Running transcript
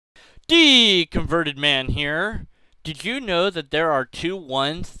D converted man here. Did you know that there are 2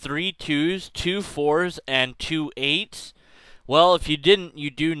 1s, 3 2s, 2 4s, and 2 8s? Well, if you didn't, you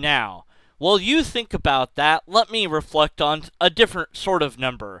do now. While you think about that, let me reflect on a different sort of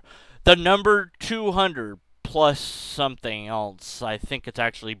number. The number 200 plus something else. I think it's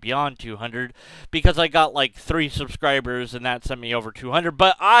actually beyond 200 because I got like 3 subscribers and that sent me over 200.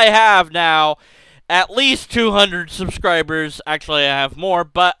 But I have now at least 200 subscribers. Actually, I have more,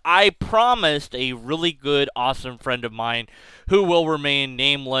 but I promised a really good, awesome friend of mine who will remain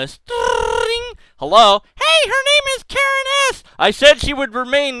nameless. Hello? Hey, her name is Karen S. I said she would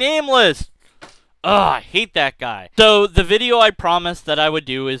remain nameless. Ugh, I hate that guy. So, the video I promised that I would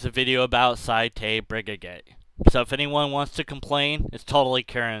do is a video about Sye Ten Bruggencate. So, if anyone wants to complain, it's totally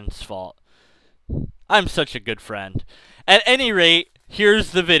Karen's fault. I'm such a good friend. At any rate,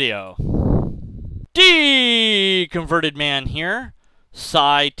 here's the video. D converted man here.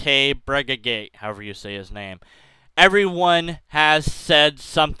 Sye Ten Bruggencate, however you say his name. Everyone has said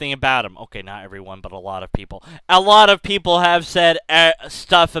something about him. Okay, not everyone, but a lot of people. A lot of people have said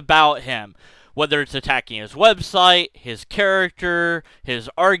stuff about him. Whether it's attacking his website, his character, his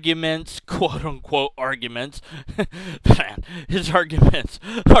arguments, quote-unquote arguments. Man, his arguments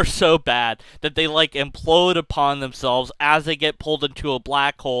are so bad that they, like, implode upon themselves as they get pulled into a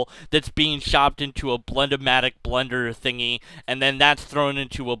black hole that's being shopped into a Blend-O-Matic blender thingy, and then that's thrown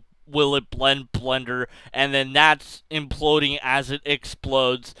into a Will It Blend blender, and then that's imploding as it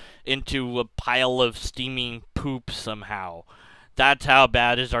explodes into a pile of steaming poop somehow. That's how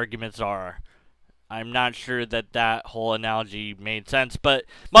bad his arguments are. I'm not sure that that whole analogy made sense, but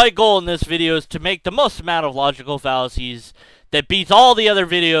my goal in this video is to make the most amount of logical fallacies that beats all the other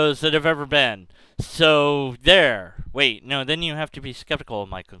videos that have ever been. So, there. Wait, no, then you have to be skeptical of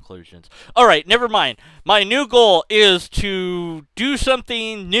my conclusions. Alright, never mind. My new goal is to do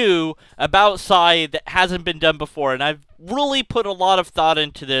something new about Sye that hasn't been done before, and I've really put a lot of thought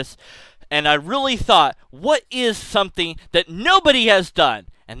into this, and I really thought, what is something that nobody has done?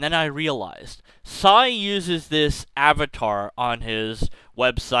 And then I realized, Sye uses this avatar on his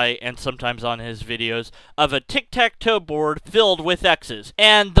website and sometimes on his videos of a tic-tac-toe board filled with X's.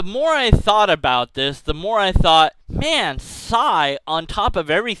 And the more I thought about this, the more I thought, man, Sye, on top of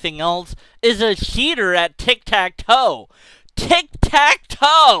everything else, is a cheater at tic-tac-toe.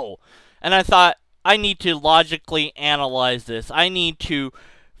 Tic-tac-toe! And I thought, I need to logically analyze this. I need to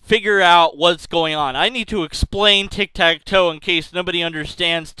figure out what's going on. I need to explain tic-tac-toe in case nobody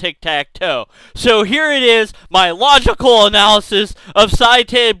understands tic-tac-toe. So here it is, my logical analysis of Sye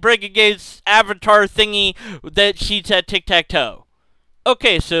Ten Bruggencate's avatar thingy that cheats at tic-tac-toe.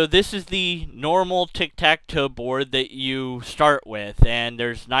 Okay, so this is the normal tic-tac-toe board that you start with, and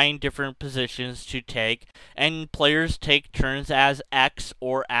there's 9 different positions to take, and players take turns as X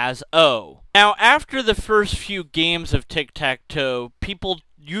or as O. Now, after the first few games of tic-tac-toe, people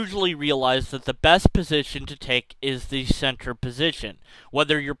usually realize that the best position to take is the center position.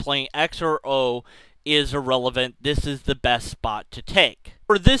 Whether you're playing X or O is irrelevant. This is the best spot to take.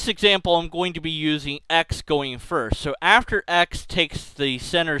 For this example, I'm going to be using X going first. So after X takes the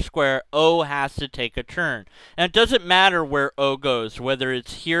center square, O has to take a turn. And it doesn't matter where O goes, whether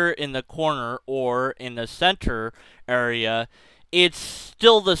it's here in the corner or in the center area. It's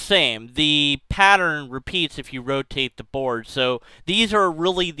still the same. The pattern repeats if you rotate the board. So these are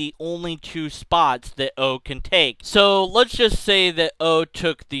really the only 2 spots that O can take. So let's just say that O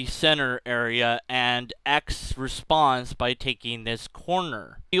took the center area and X responds by taking this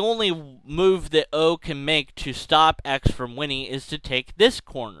corner. The only move that O can make to stop X from winning is to take this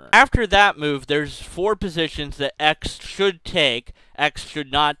corner. After that move, there's 4 positions that X should take. X should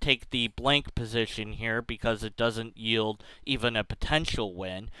not take the blank position here because it doesn't yield even a potential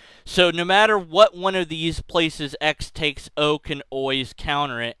win. So no matter what one of these places X takes, O can always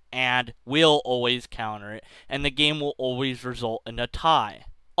counter it and will always counter it, and the game will always result in a tie.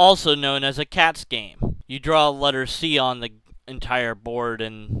 Also known as a cat's game. You draw a letter C on the entire board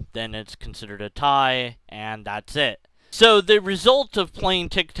and then it's considered a tie, and that's it. So the result of playing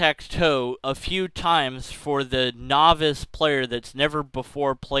tic-tac-toe a few times for the novice player that's never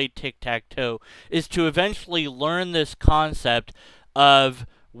before played tic-tac-toe is to eventually learn this concept of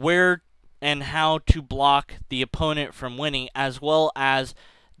where and how to block the opponent from winning, as well as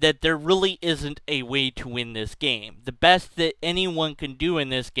that there really isn't a way to win this game. The best that anyone can do in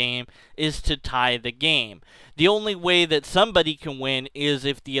this game is to tie the game. The only way that somebody can win is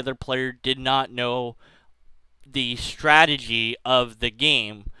if the other player did not know the strategy of the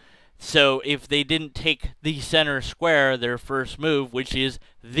game. So if they didn't take the center square, their first move, which is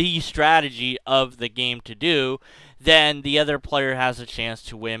the strategy of the game to do, then the other player has a chance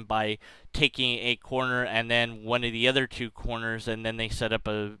to win by taking a corner and then one of the other two corners, and then they set up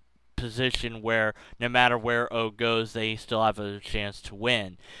a position where no matter where O goes, they still have a chance to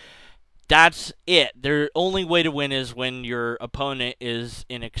win. That's it. The only way to win is when your opponent is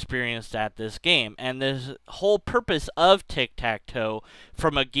inexperienced at this game. And the whole purpose of tic-tac-toe,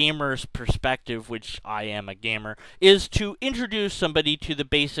 from a gamer's perspective, which I am a gamer, is to introduce somebody to the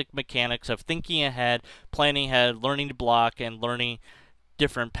basic mechanics of thinking ahead, planning ahead, learning to block, and learning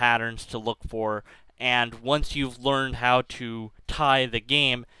different patterns to look for. And once you've learned how to tie the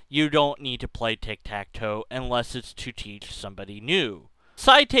game, you don't need to play tic-tac-toe unless it's to teach somebody new.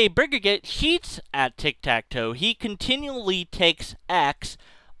 Sye Ten Bruggencate cheats at tic-tac-toe. He continually takes X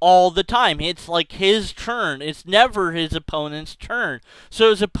all the time. It's like his turn. It's never his opponent's turn. So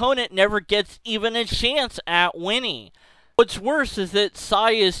his opponent never gets even a chance at winning. What's worse is that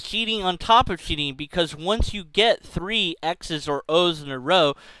Sye is cheating on top of cheating, because once you get 3 X's or O's in a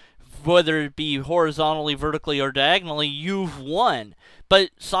row, whether it be horizontally, vertically, or diagonally, you've won.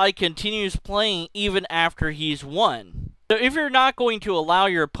 But Sye continues playing even after he's won. So if you're not going to allow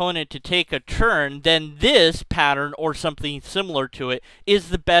your opponent to take a turn, then this pattern or something similar to it is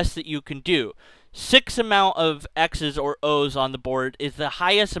the best that you can do. 6 amount of X's or O's on the board is the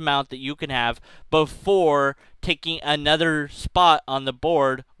highest amount that you can have before taking another spot on the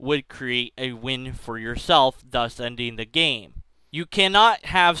board would create a win for yourself, thus ending the game. You cannot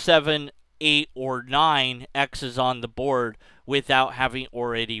have 7, 8, or 9 X's on the board without having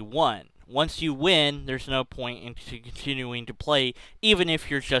already won. Once you win, there's no point in continuing to play, even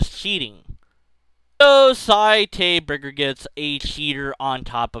if you're just cheating. So Sye Ten Bruggencate's a cheater on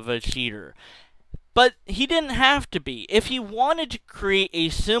top of a cheater. But he didn't have to be. If he wanted to create a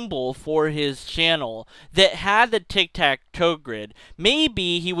symbol for his channel that had the tic-tac-toe grid,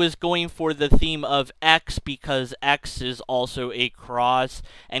 maybe he was going for the theme of X because X is also a cross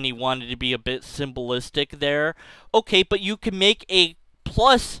and he wanted to be a bit symbolistic there. Okay, but you can make a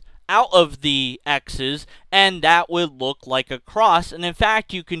plus out of the X's and that would look like a cross, and in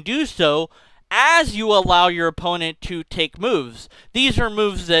fact you can do so as you allow your opponent to take moves. These are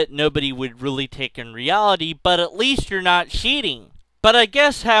moves that nobody would really take in reality, but at least you're not cheating. But I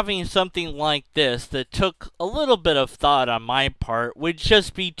guess having something like this that took a little bit of thought on my part would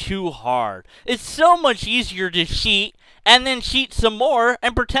just be too hard. It's so much easier to cheat and then cheat some more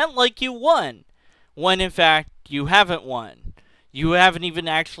and pretend like you won, when in fact you haven't won. You haven't even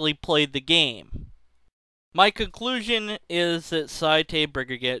actually played the game. My conclusion is that Sye Ten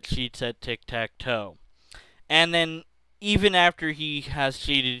Bruggencate cheats at tic-tac-toe. And then, even after he has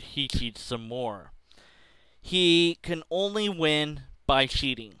cheated, he cheats some more. He can only win by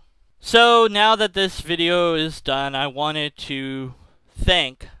cheating. So, now that this video is done, I wanted to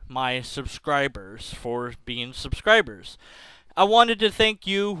thank my subscribers for being subscribers. I wanted to thank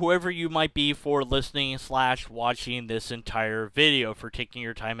you, whoever you might be, for listening / watching this entire video, for taking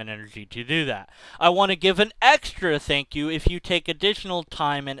your time and energy to do that. I want to give an extra thank you if you take additional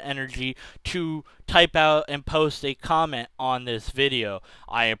time and energy to type out and post a comment on this video.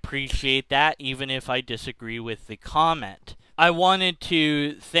 I appreciate that, even if I disagree with the comment. I wanted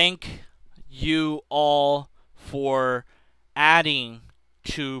to thank you all for adding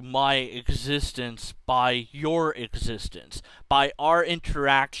to my existence by your existence, by our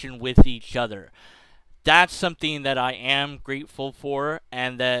interaction with each other. That's something that I am grateful for,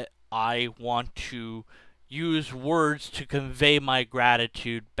 and that I want to use words to convey my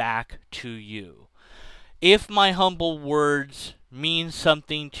gratitude back to you. If my humble words mean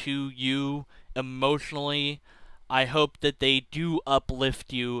something to you emotionally, I hope that they do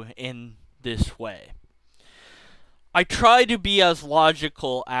uplift you in this way. I try to be as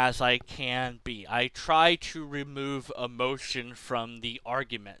logical as I can be. I try to remove emotion from the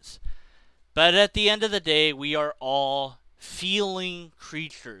arguments. But at the end of the day, we are all feeling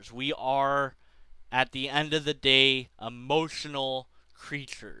creatures. We are, at the end of the day, emotional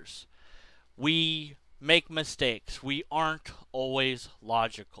creatures. We make mistakes. We aren't always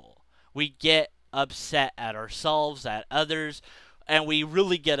logical. We get upset at ourselves, at others, and we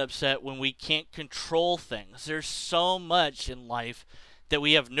really get upset when we can't control things. There's so much in life that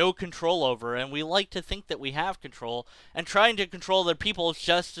we have no control over, and we like to think that we have control, and trying to control other people is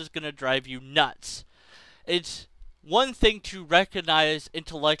just as going to drive you nuts. It's one thing to recognize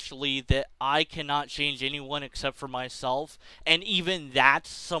intellectually that I cannot change anyone except for myself, and even that's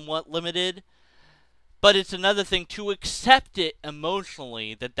somewhat limited. But it's another thing to accept it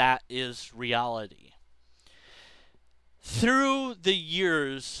emotionally, that that is reality. Through the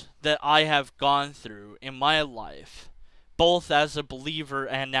years that I have gone through in my life, both as a believer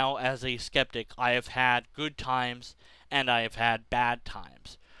and now as a skeptic, I have had good times and I have had bad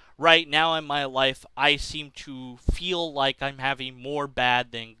times. Right now in my life, I seem to feel like I'm having more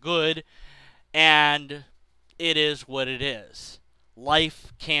bad than good, and it is what it is.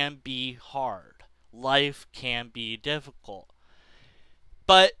 Life can be hard. Life can be difficult.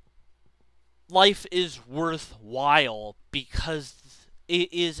 But life is worthwhile because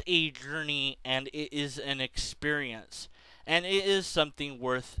it is a journey and it is an experience. And it is something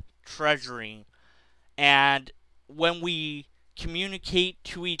worth treasuring. And when we communicate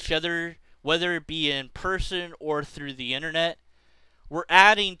to each other, whether it be in person or through the internet, we're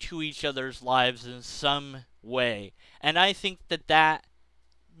adding to each other's lives in some way. And I think that that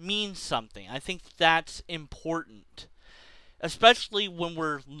means something. I think that's important. Especially when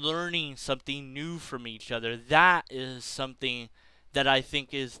we're learning something new from each other. That is something that I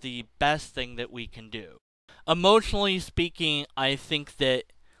think is the best thing that we can do. Emotionally speaking, I think that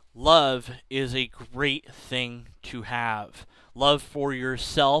love is a great thing to have. Love for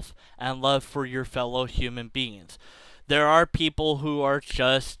yourself and love for your fellow human beings. There are people who are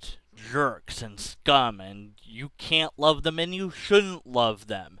just jerks and scum, and you can't love them and you shouldn't love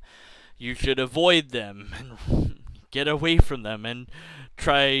them. You should avoid them and get away from them and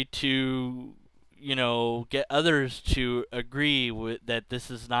try to, get others to agree with that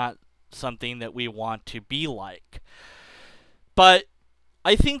this is not something that we want to be like. But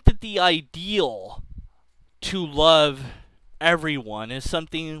I think that the ideal to love everyone is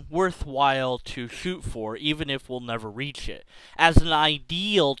something worthwhile to shoot for, even if we'll never reach it. As an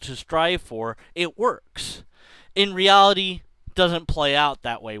ideal to strive for, it works. In reality, it doesn't play out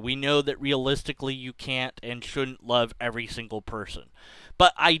that way. We know that realistically you can't and shouldn't love every single person.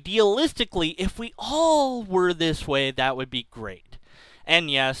 But idealistically, if we all were this way, that would be great.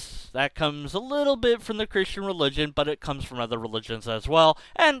 And yes, that comes a little bit from the Christian religion, but it comes from other religions as well,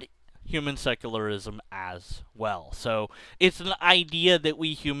 and human secularism as well. So it's an idea that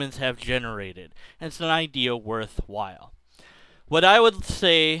we humans have generated, and it's an idea worthwhile. What I would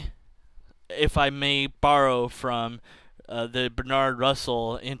say, if I may borrow from the Bernard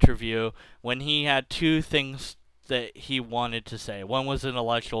Russell interview, when he had two things that he wanted to say. One was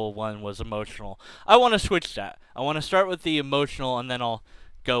intellectual, one was emotional. I want to switch that. I want to start with the emotional, and then I'll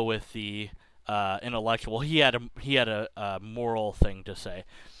go with the intellectual. He had a moral thing to say.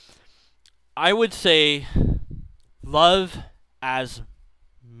 I would say love as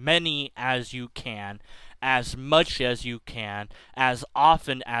many as you can, as much as you can, as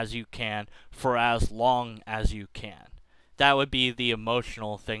often as you can, for as long as you can. That would be the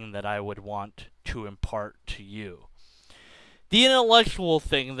emotional thing that I would want to impart to you. The intellectual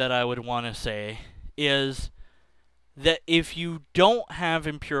thing that I would want to say is that if you don't have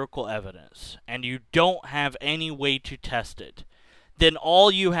empirical evidence and you don't have any way to test it, then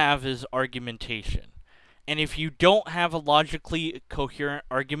all you have is argumentation. And if you don't have a logically coherent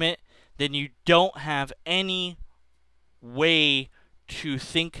argument, then you don't have any way to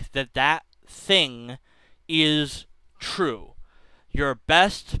think that that thing is true. Your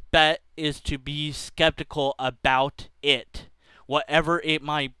best bet is to be skeptical about it, whatever it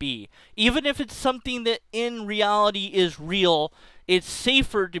might be. Even if it's something that in reality is real, it's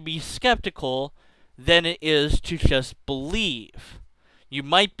safer to be skeptical than it is to just believe. You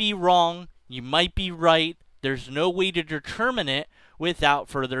might be wrong, you might be right, there's no way to determine it without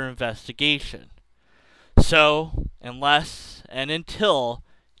further investigation. So, unless and until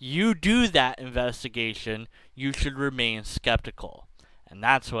you do that investigation, you should remain skeptical. And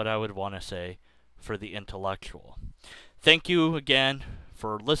that's what I would want to say for the intellectual. Thank you again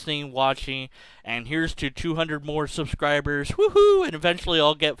for listening, watching, and here's to 200 more subscribers. Woohoo! And eventually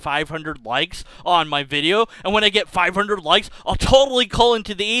I'll get 500 likes on my video. And when I get 500 likes, I'll totally call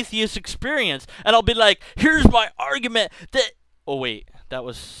into the atheist experience. And I'll be like, here's my argument that... Oh wait, that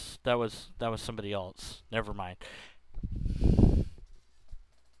was somebody else. Never mind.